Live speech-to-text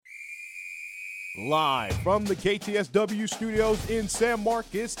Live from the KTSW studios in San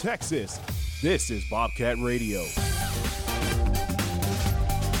Marcos, Texas, this is Bobcat Radio.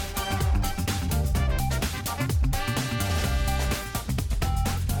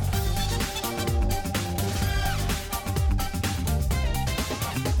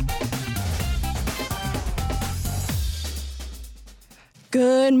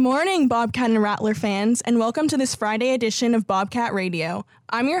 Good morning, Bobcat and Rattler fans, and welcome to this Friday edition of Bobcat Radio.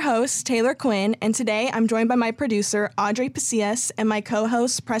 I'm your host, Taylor Cuen, and today I'm joined by my producer, Audrey Pasillas, and my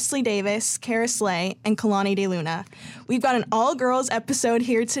co-hosts, Preslie Davis, Karys, and Keilani de Luna. We've got an all-girls episode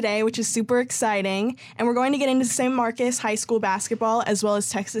here today, which is super exciting, and we're going to get into San Marcos High School basketball as well as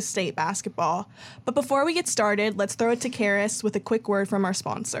Texas State basketball. But before we get started, let's throw it to Karys with a quick word from our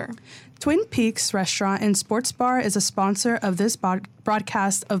sponsor. Twin Peaks Restaurant and Sports Bar is a sponsor of this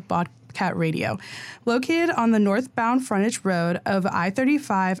broadcast of Bobcat Radio. Located on the northbound frontage road of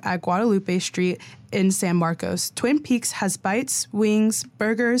I-35 at Guadalupe Street in San Marcos, Twin Peaks has bites, wings,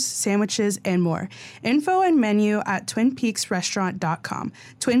 burgers, sandwiches, and more. Info and menu at twinpeaksrestaurant.com.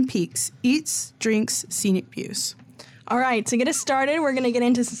 Twin Peaks, eats, drinks, scenic views. All right, to get us started, we're going to get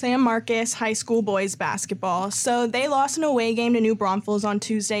into San Marcos High School boys basketball. So they lost an away game to New Braunfels on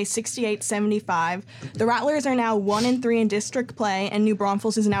Tuesday, 68-75. The Rattlers are now 1-3 in district play, and New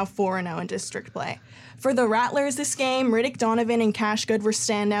Braunfels is now 4-0 in district play. For the Rattlers this game, Riddick Donovan and Cash Good were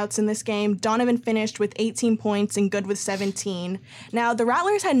standouts in this game. Donovan finished with 18 points and Good with 17. Now, the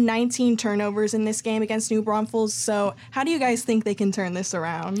Rattlers had 19 turnovers in this game against New Braunfels, so how do you guys think they can turn this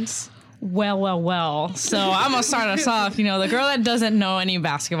around? Well. So I'm going to start us off, the girl that doesn't know any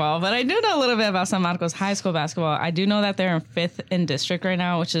basketball, but I do know a little bit about San Marcos High School basketball. I do know that they're in 5th in district right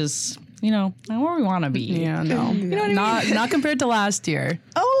now, which is, not where we want to be. Yeah, no. You know what I mean? Not compared to last year.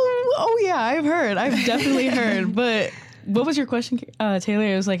 Oh yeah, I've heard. I've definitely heard. But what was your question, Taylor?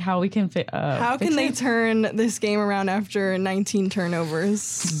 It was like how we can how can they turn this game around after 19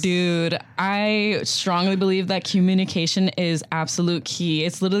 turnovers? Dude, I strongly believe that communication is absolute key.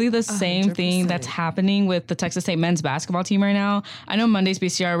 It's literally the same 100%. Thing that's happening with the Texas State men's basketball team right now. I know Monday's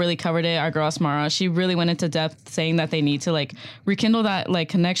BCR really covered it. Our girl Asmara, she really went into depth saying that they need to rekindle that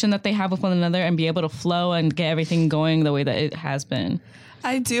connection that they have with one another and be able to flow and get everything going the way that it has been.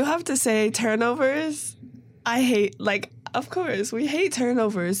 I do have to say turnovers, I hate, of course, we hate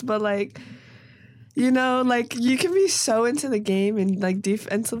turnovers, but, you can be so into the game and,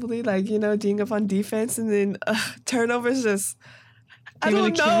 defensively, being up on defense, and then turnovers just, I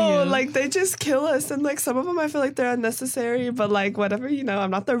don't know, they just kill us, and, some of them I feel like they're unnecessary, but, whatever, I'm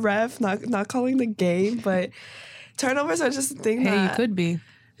not the ref, not calling the game, but turnovers are just a thing Hey, you could be.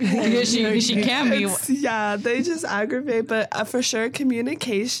 she can be. Yeah, they just aggravate, but for sure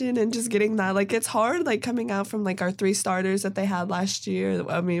communication and just getting that, it's hard, coming out from our 3 starters that they had last year.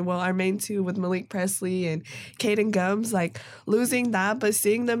 I mean, our main 2 with Malik Preslie and Caden Gums, losing that, but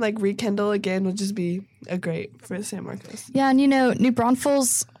seeing them rekindle again would just be a great for San Marcos. Yeah, and New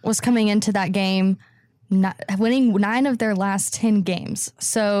Braunfels was coming into that game winning 9 of their last 10 games,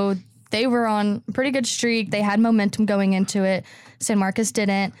 so they were on a pretty good streak. They had momentum going into it. San Marcos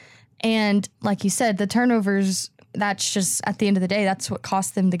didn't. And like you said, the turnovers, that's just, at the end of the day, that's what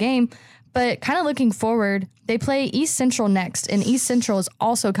cost them the game. But kind of looking forward, they play East Central next, and East Central is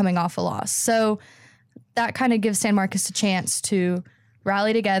also coming off a loss. So that kind of gives San Marcos a chance to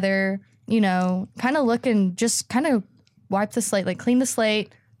rally together, kind of look and just kind of wipe the slate, clean the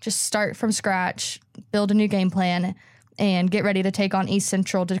slate, just start from scratch, build a new game plan, and get ready to take on East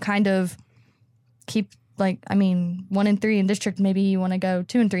Central to kind of keep, 1-3 in district. Maybe you want to go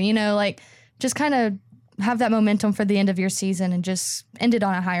 2-3, just kind of have that momentum for the end of your season and just end it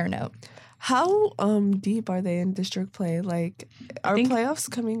on a higher note. How deep are they in district play? Are playoffs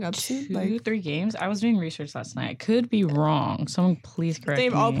coming up soon? 2-3 games? I was doing research last night. I could be wrong. Someone please correct me.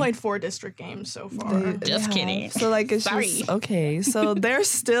 They've all played 4 district games so far. Just kidding. So it's just, okay. So they're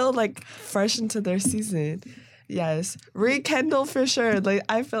still fresh into their season. Yes, rekindle for sure.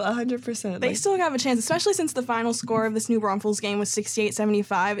 I feel 100%. They still have a chance, especially since the final score of this New Braunfels game was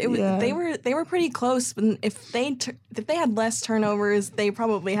 68-75. They were pretty close. But if they had less turnovers, they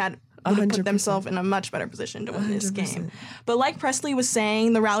probably would have put themselves in a much better position to win this game. But like Preslie was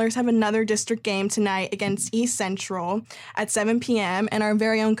saying, the Rattlers have another district game tonight against East Central at 7 p.m. and our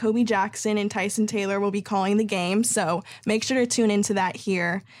very own Kobe Jackson and Tyson Taylor will be calling the game, so make sure to tune into that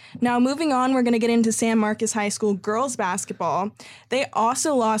here. Now, moving on, we're going to get into San Marcos High School girls basketball. They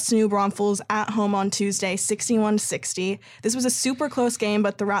also lost to New Braunfels at home on Tuesday, 61-60. This was a super close game,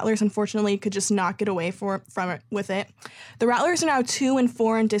 but the Rattlers unfortunately could just not get away from it with it. The Rattlers are now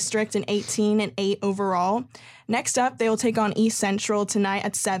 2-4 in district district and 18-8 overall. Next up, they will take on East Central tonight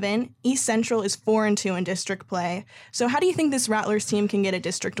at 7. East Central is 4-2 in district play. So how do you think this Rattlers team can get a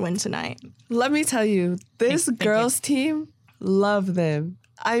district win tonight? Let me tell you, this girls team, love them.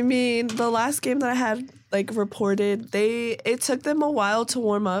 I mean, the last game that I had reported, it took them a while to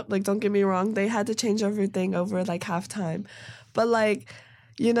warm up. Don't get me wrong, they had to change everything over halftime. But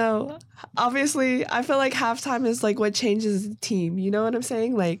obviously, I feel like halftime is what changes the team. You know what I'm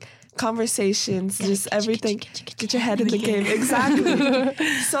saying? Conversations, just everything. Get your head in the game. Exactly.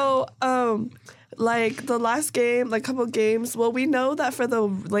 So, the last game, couple games, well, we know that for the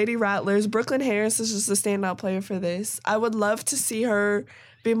Lady Rattlers, Brooklyn Harris is just a standout player for this. I would love to see her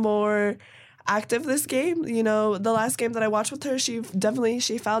be more active this game. The last game that I watched with her, she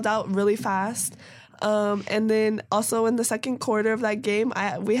fouled out really fast. And then also in the second quarter of that game,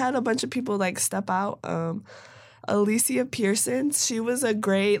 we had a bunch of people step out. Alicia Pearson, she was a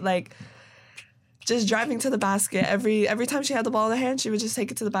great just driving to the basket. Every time she had the ball in her hand, she would just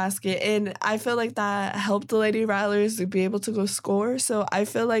take it to the basket. And I feel like that helped the Lady Rattlers to be able to go score. So I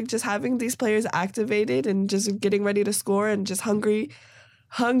feel like just having these players activated and just getting ready to score and just hungry,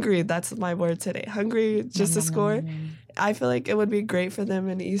 that's my word today. Hungry just to score. I feel like it would be great for them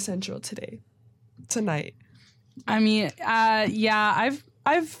in East Central tonight. I mean,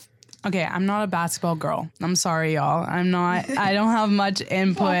 okay, I'm not a basketball girl. I'm sorry, y'all. I don't have much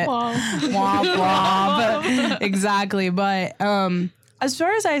input. Womp womp. Exactly. But as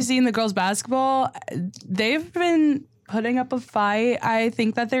far as I've seen the girls basketball, they've been putting up a fight. I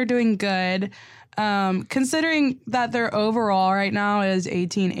think that they're doing good. Considering that their overall right now is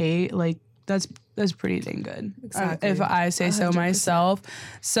 18-8, that's pretty dang good. Exactly. If I say 100%. So myself.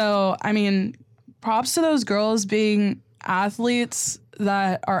 So, I mean, props to those girls being athletes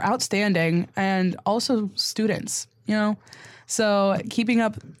that are outstanding and also students, So keeping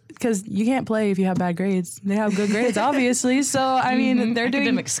up, because you can't play if you have bad grades. They have good grades, obviously. So, I mean, they're doing...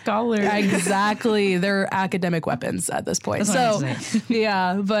 Academic scholars. Exactly. They're academic weapons at this point. That's so,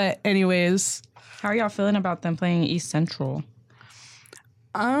 yeah. But anyways... How are y'all feeling about them playing East Central?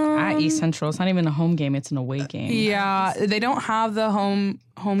 At East Central. It's not even a home game. It's an away game. Yeah. They don't have the home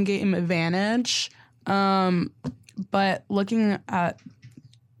game advantage. But looking at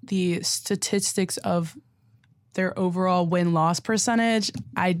the statistics of their overall win-loss percentage,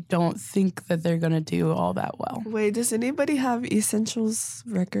 I don't think that they're going to do all that well. Wait, does anybody have East Central's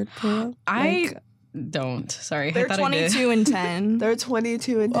record pull up? I don't. Sorry. They're 22-10. They're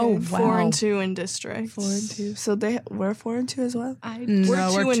 22-10. Oh, wow. 4-2 in district. 4-2. So we're 4-2 as well? We're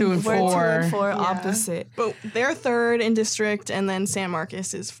 2-4. We're 2-4, opposite. But they're third in district, and then San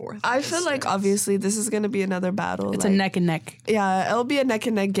Marcos is fourth. I feel like obviously this is going to be another battle. It's a neck and neck. Yeah, it'll be a neck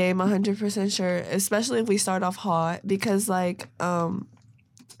and neck game, 100% sure. Especially if we start off hot, because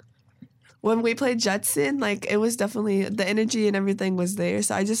when we played Judson, it was definitely, the energy and everything was there.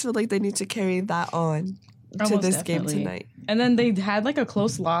 So I just feel like they need to carry that on to this game tonight. And then they had a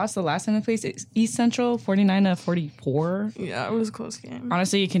close loss the last time they played East Central, 49-44. Yeah, it was a close game.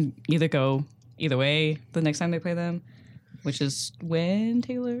 Honestly, it can either go either way the next time they play them. Which is when,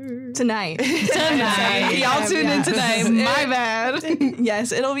 Taylor? Tonight. Y'all tuned in tonight. My bad.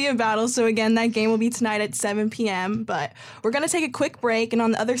 Yes, it'll be a battle. So again, that game will be tonight at 7 p.m. But we're going to take a quick break. And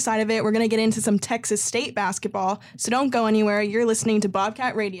on the other side of it, we're going to get into some Texas State basketball. So don't go anywhere. You're listening to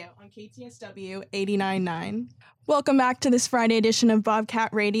Bobcat Radio on KTSW 89.9. Welcome back to this Friday edition of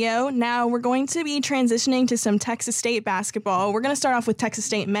Bobcat Radio. Now we're going to be transitioning to some Texas State basketball. We're going to start off with Texas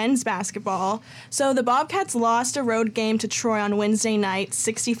State men's basketball. So the Bobcats lost a road game to Troy on Wednesday night,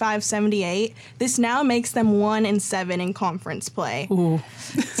 65-78. This now makes them 1-7 in conference play. Ooh.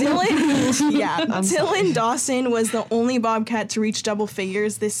 Dylan Dawson was the only Bobcat to reach double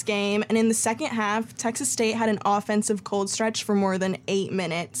figures this game. And in the second half, Texas State had an offensive cold stretch for more than 8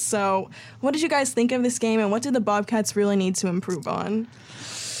 minutes. So what did you guys think of this game, and what did the Bobcats really need to improve on?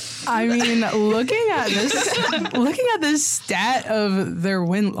 I mean, looking at this stat of their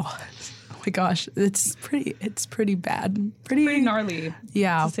win-loss, oh my gosh, it's pretty bad. Pretty gnarly.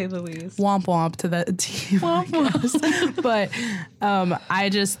 Yeah. To say the least. Womp womp to that team. Womp womp. But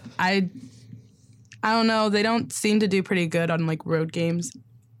I don't know. They don't seem to do pretty good on road games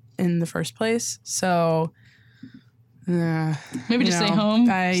in the first place. So maybe just stay home.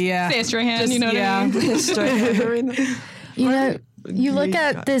 Yeah. Stay at Strahan, you know what I mean? You look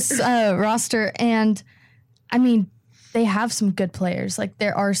at this roster, and I mean, they have some good players.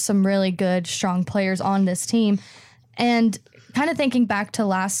 There are some really good, strong players on this team. And kind of thinking back to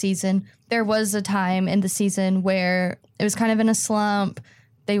last season, there was a time in the season where it was kind of in a slump.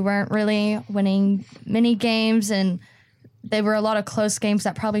 They weren't really winning many games, and There were a lot of close games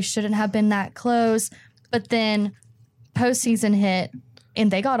that probably shouldn't have been that close. But then postseason hit,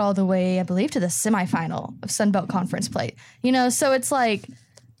 and they got all the way, I believe, to the semifinal of Sun Belt Conference play. You know, so it's like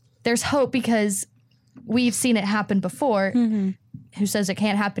there's hope because we've seen it happen before. Mm-hmm. Who says it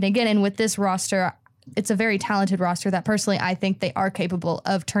can't happen again? And with this roster, it's a very talented roster that personally I think they are capable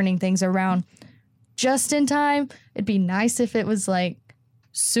of turning things around just in time. It'd be nice if it was like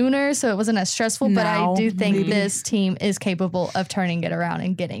sooner so it wasn't as stressful, but I do think this team is capable of turning it around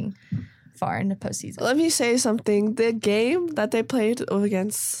and getting far into postseason. Let me say something. The game that they played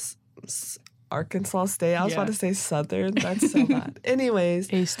against Arkansas State, I was about to say Southern. That's so bad.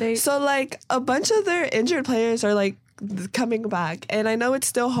 Anyways, A-State. So like a bunch of their injured players are like coming back, and I know it's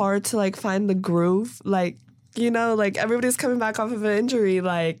still hard to like find the groove. Like, you know, like everybody's coming back off of an injury.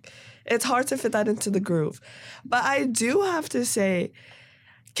 Like it's hard to fit that into the groove. But I do have to say,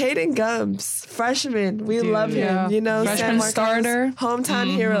 Caden Gums, freshman, we love him. You know, freshman starter,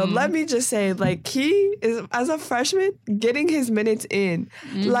 hometown hero. Let me just say, like he is as a freshman getting his minutes in,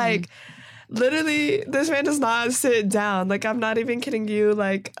 like. Literally, this man does not sit down. Like, I'm not even kidding you.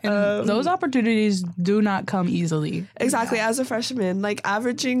 Like, those opportunities do not come easily. Exactly. As a freshman, like,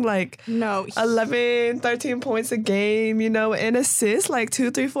 averaging, like, 11, 13 points a game, you know, and assists, like, 2,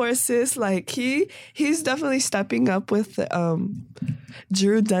 3, 4 assists. Like, he's definitely stepping up with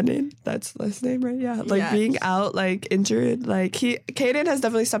Drew Denon. That's his name, right? Yeah. Like, being out, like, injured. Like, Caden has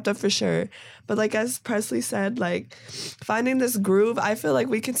definitely stepped up for sure. But, like, as Preslie said, like, finding this groove, I feel like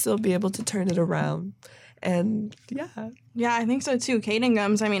we can still be able to turn it around. And, Yeah, I think so, too. Caden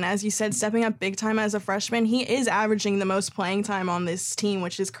Gums, I mean, as you said, stepping up big time as a freshman, he is averaging the most playing time on this team,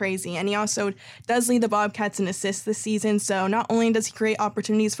 which is crazy. And he also does lead the Bobcats in assists this season. So not only does he create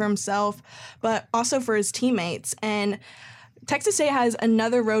opportunities for himself, but also for his teammates. And Texas State has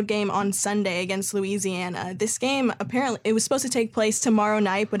another road game on Sunday against Louisiana. This game, apparently, it was supposed to take place tomorrow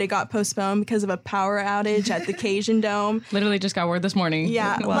night, but it got postponed because of a power outage at the Cajun Dome. Literally just got word this morning.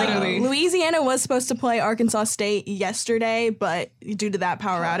 Yeah, Literally. Louisiana was supposed to play Arkansas State yesterday, but due to that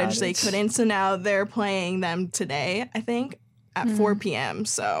power outage, they couldn't. So now they're playing them today, I think, at 4 p.m.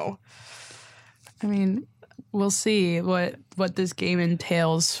 So, I mean, we'll see what this game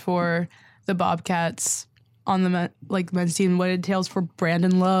entails for the Bobcats on the men's team, what it entails for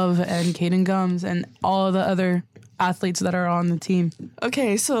Brandon Love and Caden Gums and all of the other athletes that are on the team.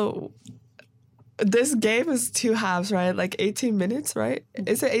 Okay, so this game is 2 halves, right? Like 18 minutes, right?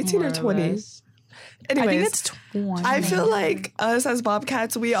 Is it 18 or 20? Anyways, I think it's 20. I feel like us as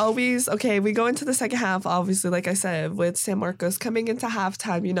Bobcats, we go into the second half, obviously, like I said, with San Marcos coming into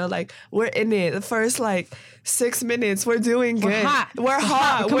halftime, you know, like we're in it. The first 6 minutes, we're doing good. We're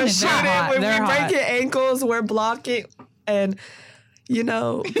hot. We're shooting. We're breaking ankles. We're blocking. And, you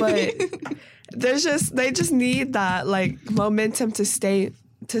know, but they just need that momentum to stay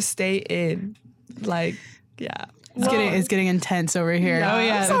in. Like, yeah. It's getting intense over here. Yeah. Oh,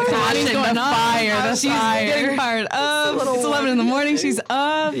 yeah. Keilani's going fire. She's getting fired up. It's 11 in the morning. She's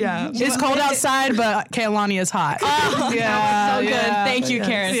up. Yeah. It's cold outside, but Keilani is hot. Yeah. So good. Thank you,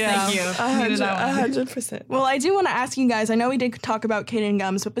 Karys. Yeah. Thank you. 100%. well, I do want to ask you guys, I know we did talk about Caden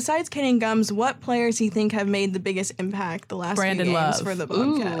Gums, but besides Caden Gums, what players do you think have made the biggest impact the last Brandon few games Love. for the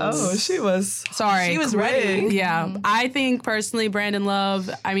Bobcats? Oh, she was ready. Yeah. I think personally, Brandon Love,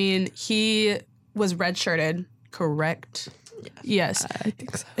 I mean, he was redshirted. Correct. Yes. I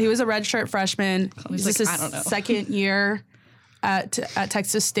think so. He was a redshirt freshman. This is his I don't know. second year at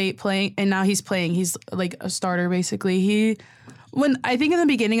Texas State playing, and now he's playing. He's like a starter basically. I think in the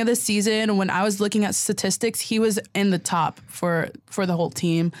beginning of the season, when I was looking at statistics, he was in the top for the whole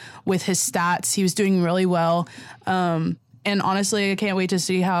team with his stats. He was doing really well. And honestly, I can't wait to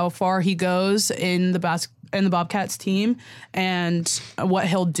see how far he goes in the Bobcats team and what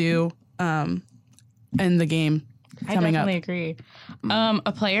he'll do in the game coming up. I definitely agree.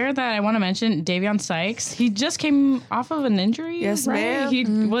 A player that I want to mention, Davion Sykes, he just came off of an injury. Yes, right? ma'am. He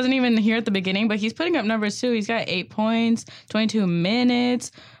wasn't even here at the beginning, but he's putting up numbers too. He's got 8 points, 22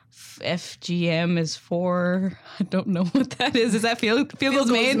 minutes. FGM is 4. I don't know what that is. Is that field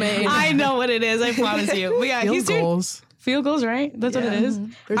goals made? I know what it is. I promise you. But yeah, Field goals. Field goals, right? That's what it is.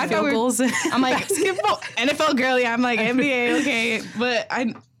 There's field goals. I'm like, NFL girly. I'm like, NBA, okay. But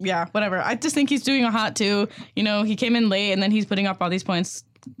whatever. I just think he's doing a hot too. You know, he came in late and then he's putting up all these points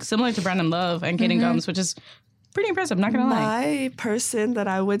similar to Brandon Love and Caden Gums, which is pretty impressive, not gonna lie. My person that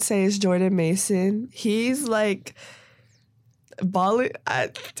I would say is Jordan Mason. He's like balling.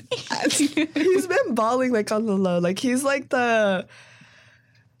 He's been balling like on the low. Like he's like the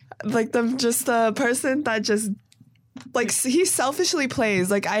person that just like he selfishly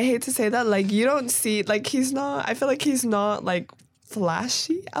plays. Like I hate to say that. Like you don't see like he's not. I feel like he's not like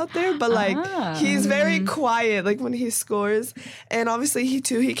flashy out there, but like he's very quiet like when he scores. And obviously he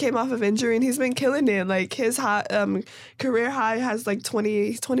came off of injury and he's been killing it. Like his career high has like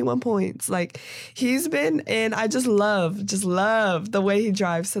 21 points. Like he's been, and I just love the way he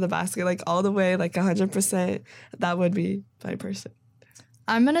drives to the basket, like all the way, like 100%. That would be my person.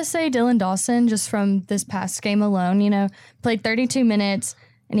 I'm going to say Dylan Dawson, just from this past game alone. You know, played 32 minutes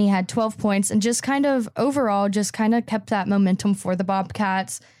and he had 12 points and just kind of overall just kind of kept that momentum for the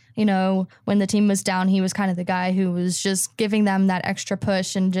Bobcats. You know, when the team was down, he was kind of the guy who was just giving them that extra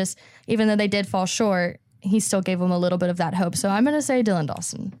push, and just even though they did fall short, he still gave them a little bit of that hope. So I'm going to say Dylan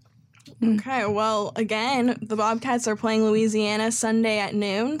Dawson. Okay, well, again, the Bobcats are playing Louisiana Sunday at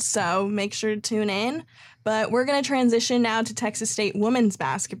noon, so make sure to tune in. But we're going to transition now to Texas State women's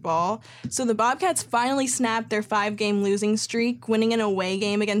basketball. So the Bobcats finally snapped their 5-game losing streak, winning an away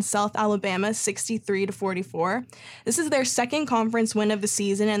game against South Alabama 63-44. This is their second conference win of the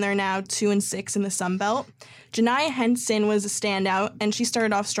season, and they're now 2-6 in the Sun Belt. Janiah Henson was a standout, and she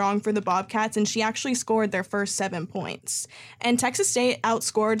started off strong for the Bobcats, and she actually scored their first 7 points. And Texas State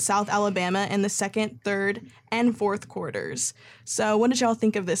outscored South Alabama in the second, third, and fourth quarters. So what did y'all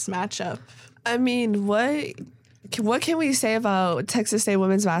think of this matchup? I mean, what can we say about Texas State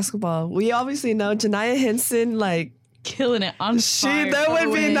women's basketball? We obviously know Janiah Henson, like, killing it on fire. There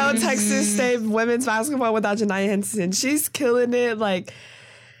would be no Texas State women's basketball without Janiah Henson. She's killing it, like,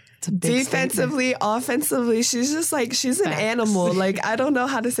 defensively, offensively. She's just like, she's an animal. Like, I don't know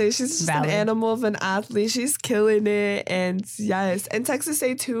how to say it. She's just an animal of an athlete. She's killing it. And yes, and Texas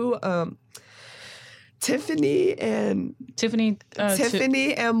State too, Tiffany and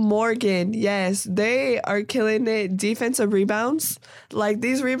Morgan, yes, they are killing it. Defensive rebounds, like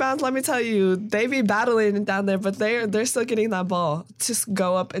these rebounds, let me tell you, they be battling down there, but they're still getting that ball to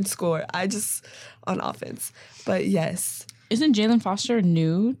go up and score. On offense, but yes. Isn't Jalen Foster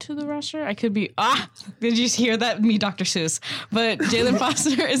new to the roster? I could be, did you hear that? Me, Dr. Seuss. But Jalen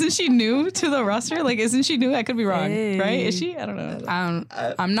Foster, isn't she new to the roster? Like, isn't she new? I could be wrong, right? Is she? I don't know.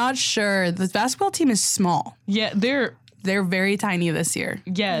 I'm not sure. The basketball team is small. Yeah, they're very tiny this year.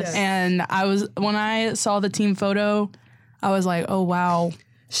 Yes. And when I saw the team photo, I was like, oh, wow.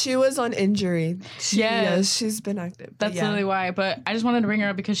 She was on injury. Yes, she's been active. That's literally why. But I just wanted to bring her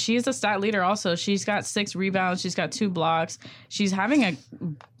up because she's a stat leader also. She's got 6 rebounds. She's got 2 blocks. She's having a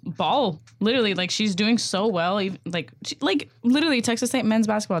ball. Literally, like, she's doing so well. Literally, Texas State men's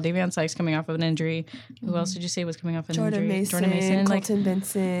basketball. Davion Sykes coming off of an injury. Who else did you say was coming off an injury? Jordan Mason. Colton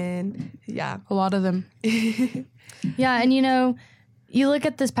Benson. Yeah. A lot of them. Yeah, and you know, you look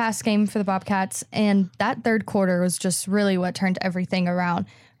at this past game for the Bobcats, and that third quarter was just really what turned everything around.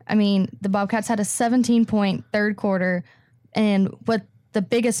 I mean, the Bobcats had a 17-point third quarter, and what the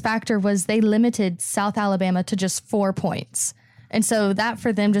biggest factor was they limited South Alabama to just 4 points. And so that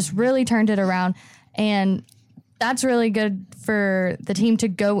for them just really turned it around, and that's really good for the team to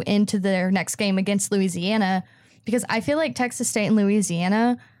go into their next game against Louisiana, because I feel like Texas State and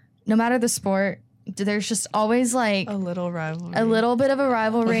Louisiana, no matter the sport, there's just always like a little bit of a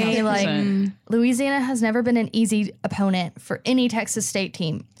rivalry. 100%. Like Louisiana has never been an easy opponent for any Texas State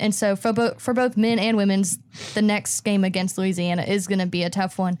team, and so for both men and women's, the next game against Louisiana is going to be a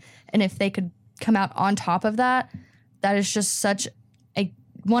tough one. And if they could come out on top of that, that is just such a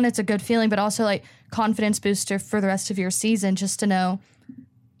one. It's a good feeling, but also like confidence booster for the rest of your season. Just to know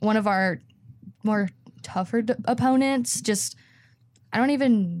one of our more tougher opponents. Just I don't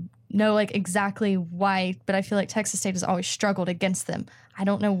even know like exactly why, but I feel like Texas State has always struggled against them. I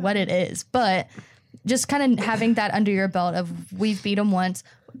don't know what it is, but just kind of having that under your belt of we've beat them once,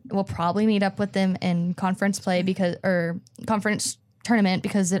 we'll probably meet up with them in conference play or conference tournament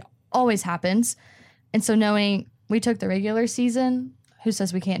because it always happens. And so knowing we took the regular season, who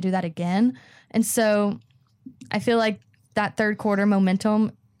says we can't do that again? And so I feel like that third quarter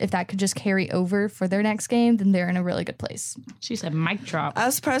momentum, if that could just carry over for their next game, then they're in a really good place. She said mic drop.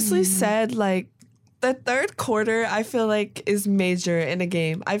 As Preslie said, like, the third quarter, I feel like, is major in a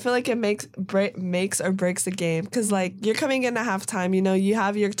game. I feel like it makes or breaks a game. Because, like, you're coming in at halftime, you know, you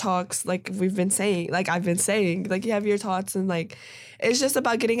have your talks, like I've been saying, like, you have your talks, and, like, it's just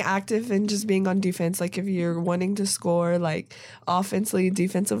about getting active and just being on defense. Like, if you're wanting to score, like, offensively,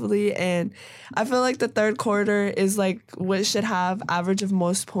 defensively. And I feel like the third quarter is, like, what should have average of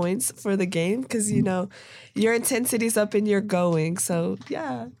most points for the game. Because, you know, your intensity's up and you're going. So,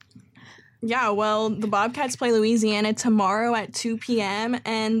 yeah. Yeah, well, the Bobcats play Louisiana tomorrow at 2 p.m.,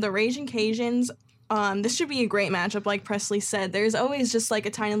 and the Ragin' Cajuns this should be a great matchup, like Preslie said. There's always just like a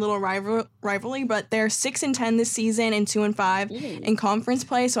tiny little rivalry, but they're 6-10 this season and 2-5 in conference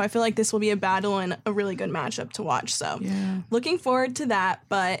play. So I feel like this will be a battle and a really good matchup to watch. So looking forward to that.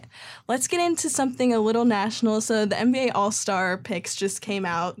 But let's get into something a little national. So the NBA All-Star picks just came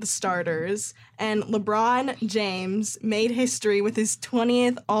out, the starters. And LeBron James made history with his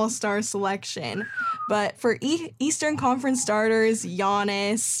 20th All-Star selection. But for Eastern Conference starters,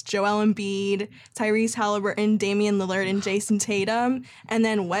 Giannis, Joel Embiid, Tyrese Halliburton, Damian Lillard, and Jason Tatum. And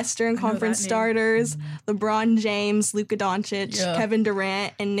then Western Conference starters, LeBron James, Luka Doncic, Kevin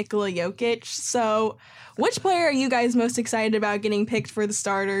Durant, and Nikola Jokic. So which player are you guys most excited about getting picked for the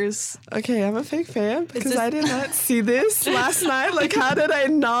starters? Okay, I'm a fake fan because I did not see this last night. Like, how did I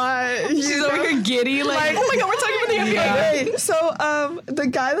not? She's over here giddy. Like, oh my God, we're talking about the NBA. Yeah. So, the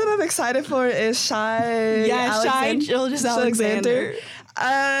guy that I'm excited for is Shai Alexander.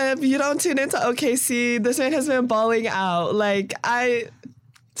 You don't tune into OKC. This man has been balling out. Like,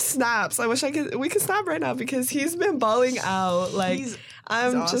 snaps. I wish we could snap right now because he's been balling out. Like,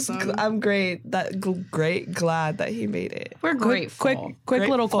 I'm glad that he made it. We're grateful. Quick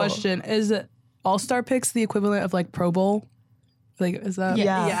little question. Is All-Star picks the equivalent of like Pro Bowl? Like, is that?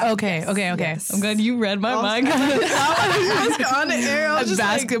 Yeah. Okay. Yes. I'm glad you read my mind. I was on the air. I was just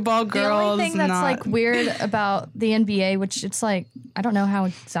basketball girls. The only thing that's like weird about the NBA, which it's like, I don't know how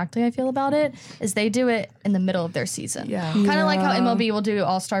exactly I feel about it, is they do it in the middle of their season. Yeah. Kind of like how MLB will do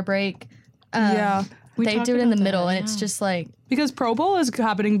All-Star break. They do it in the middle, and it's just like... Because Pro Bowl is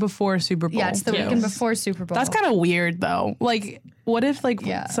happening before Super Bowl. Yeah, it's the weekend before Super Bowl. That's kind of weird, though. Like, what if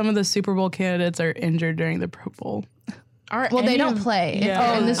some of the Super Bowl candidates are injured during the Pro Bowl? Well, they don't play. If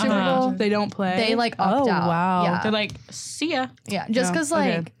they're in the Super Bowl. They don't play? They, like, opt out. Oh, wow. Yeah. They're like, see ya. Yeah, just because,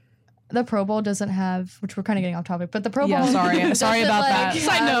 the Pro Bowl doesn't have... Which we're kind of getting off topic, but the Pro Bowl... Yeah, sorry about that.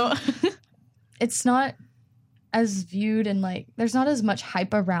 Side note. It's not as viewed and, like... There's not as much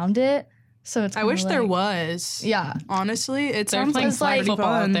hype around it. So it's I wish there was. Yeah. Honestly, it They're sounds playing like flag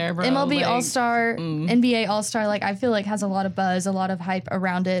football out there, bro. MLB like, All-Star, NBA All-Star, like I feel like has a lot of buzz, a lot of hype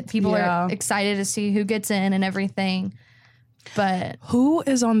around it. People are excited to see who gets in and everything. But who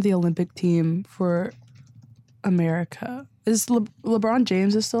is on the Olympic team for America? Is LeBron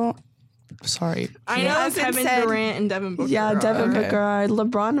James is still? Sorry. I know Kevin Durant and Devin Booker. Yeah, Devin Booker.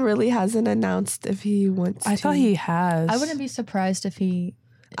 LeBron really hasn't announced if he wants to. I thought he has. I wouldn't be surprised if he...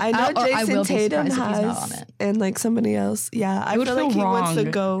 I know Jason Tatum has, if he's not on it. And like somebody else. Yeah, I feel like he wants to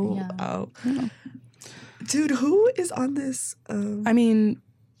go out. Yeah. Dude, who is on this? I mean,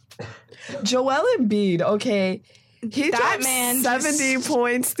 Joel Embiid. Okay, he dropped 70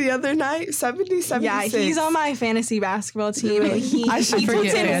 points the other night. 76. Yeah, he's on my fantasy basketball team. And he puts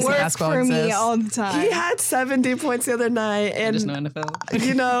in work for me all the time. He had 70 points the other night, and there's no NFL.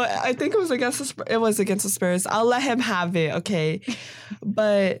 You know, I think it was against the Spurs. I'll let him have it, okay?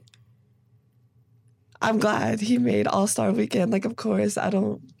 But I'm glad he made All-Star Weekend. Like, of course,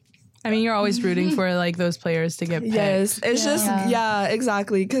 I mean, you're always rooting for like those players to get picked. Yes, it's just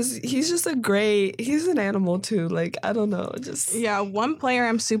exactly, because he's just he's an animal too. Like, I don't know, just one player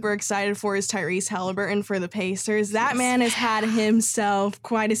I'm super excited for is Tyrese Halliburton for the Pacers. That man has had himself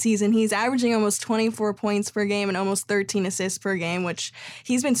quite a season. He's averaging almost 24 points per game and almost 13 assists per game, which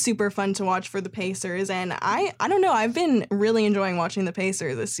he's been super fun to watch for the Pacers. And I don't know, I've been really enjoying watching the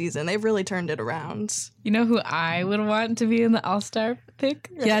Pacers this season. They've really turned it around. You know who I would want to be in the All-Star pick?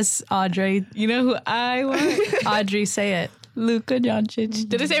 Right? Yes, Audrey. You know who I want? Audrey, say it. Luka Doncic.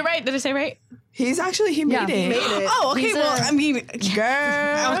 Did I say it right? He made it. He made it. Oh, okay. I mean,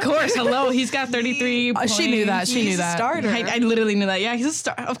 girl. Of course. Hello. He's got 33 points. She knew that. He's a starter. I literally knew that. Yeah, he's a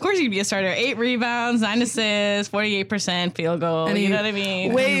starter. Of course he'd be a starter. 8 rebounds, 9 assists, 48% field goal. And you know what I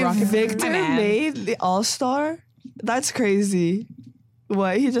mean? Wait, Victor made the All-Star? That's crazy.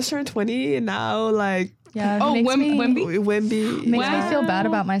 What? He just turned 20 and now, like... Yeah, Wemby makes me feel bad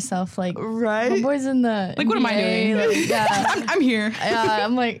about myself. Like, right? My boy's in the like, NBA, what am I doing? Like, I'm here. Yeah,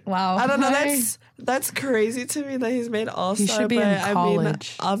 I'm like, wow. I don't know. That's crazy to me that he's made All-Star. He should be in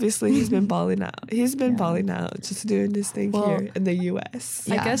college. I mean, obviously he's been balling out. He's been balling out, just doing this thing here in the U.S.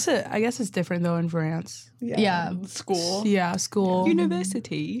 Yeah. I guess it's different though in France. Yeah. School. Yeah, school.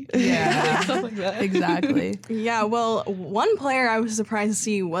 University. Yeah. Stuff like that. Exactly. Yeah, well, one player I was surprised to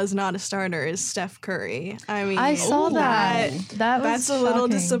see was not a starter is Steph Curry. I mean, I saw that. That's a little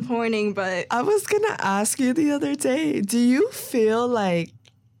disappointing, but... I was going to ask you the other day, do you feel like,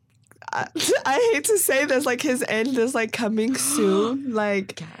 I hate to say this, like his end is like coming soon?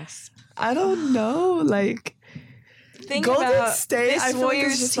 Like, I don't know, like... thing Golden about State, I this feel like it's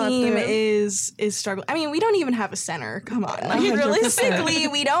Warriors just not team there. is struggling. I mean, we don't even have a center. Come on. Like, 100%. realistically,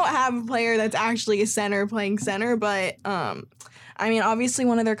 we don't have a player that's actually a center playing center. But, I mean, obviously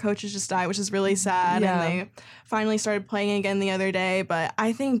one of their coaches just died, which is really sad. Yeah. And they finally started playing again the other day. But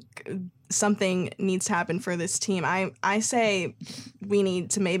I think something needs to happen for this team. I say we need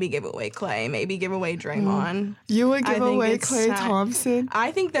to maybe give away Clay, maybe give away Draymond. You would give I think away it's Klay time. Thompson?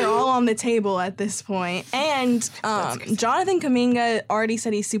 I think they're all on the table at this point. And Jonathan Kuminga already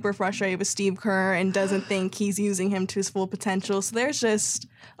said he's super frustrated with Steve Kerr and doesn't think he's using him to his full potential. So there's just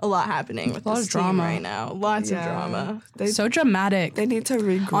a lot happening with this team right now. Lots of drama. So dramatic. They need to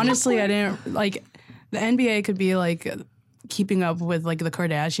regroup. Honestly, I didn't like the NBA could be like keeping up with like the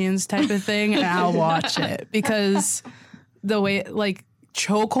Kardashians type of thing, and I'll watch it because the way like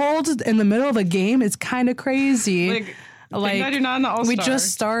chokehold in the middle of a game is kind of crazy. Like you're not in the All-Star. We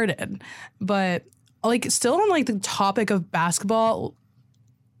just started, but like still on like the topic of basketball.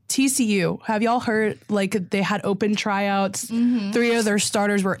 TCU, have y'all heard like they had open tryouts? 3 of their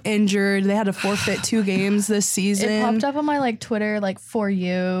starters were injured. They had to forfeit 2 games this season. It popped up on my like Twitter, like for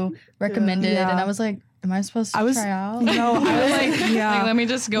you recommended, and I was like, am I supposed to try out? No, I was like, yeah. Like, let me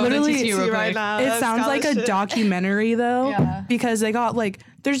just go Literally, to TCU real right quick. now. It sounds like a documentary though, because they got like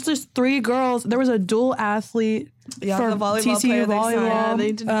there's just 3 girls. There was a dual athlete for the volleyball TCU player they signed. volleyball. Yeah,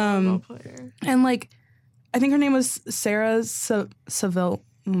 they did volleyball player. And like, I think her name was Sarah Seville.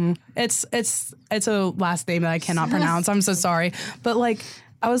 It's a last name that I cannot pronounce. I'm so sorry, but like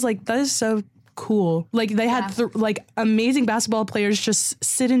I was like, that is so cool. Like they had like amazing basketball players just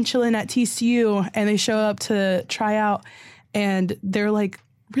sitting chilling at TCU, and they show up to try out, and they're like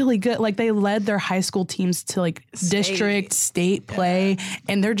really good. Like they led their high school teams to like district, state play,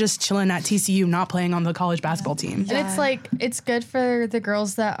 and they're just chilling at TCU, not playing on the college basketball team. And it's like, it's good for the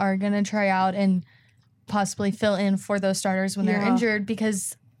girls that are going to try out and possibly fill in for those starters when they're injured,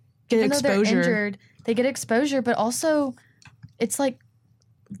 because even though they're injured, they get exposure, but also it's like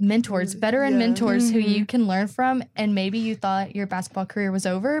mentors, veteran mentors who you can learn from, and maybe you thought your basketball career was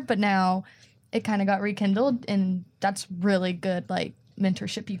over, but now it kind of got rekindled, and that's really good, like,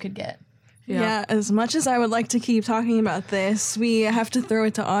 mentorship you could get. Yeah, as much as I would like to keep talking about this, we have to throw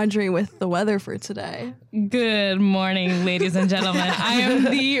it to Audrey with the weather for today. Good morning, ladies and gentlemen. I am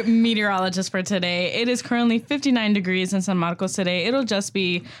the meteorologist for today. It is currently 59 degrees in San Marcos today. It'll just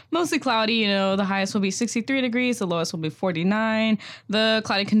be mostly cloudy. You know, the highest will be 63 degrees. The lowest will be 49. The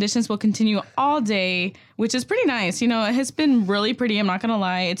cloudy conditions will continue all day, which is pretty nice. You know, it has been really pretty. I'm not going to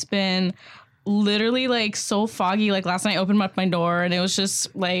lie. It's been literally like so foggy. Like last night I opened up my door and it was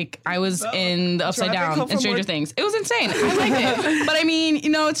just like I was in the Upside Down in Stranger Things. It was insane. I liked it. But I mean,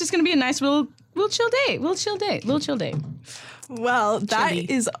 you know, it's just gonna be a nice little chill day. Well, that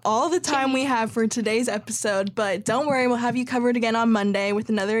is all the time we have for today's episode, but don't worry, we'll have you covered again on Monday with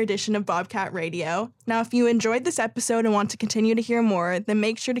another edition of Bobcat Radio. Now, if you enjoyed this episode and want to continue to hear more, then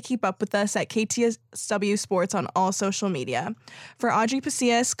make sure to keep up with us at KTSW Sports on all social media. For Audrey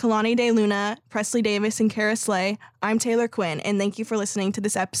Pasillas, Keilani De Luna, Preslie Davis, and Karys, I'm Taylor Cuen, and thank you for listening to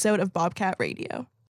this episode of Bobcat Radio.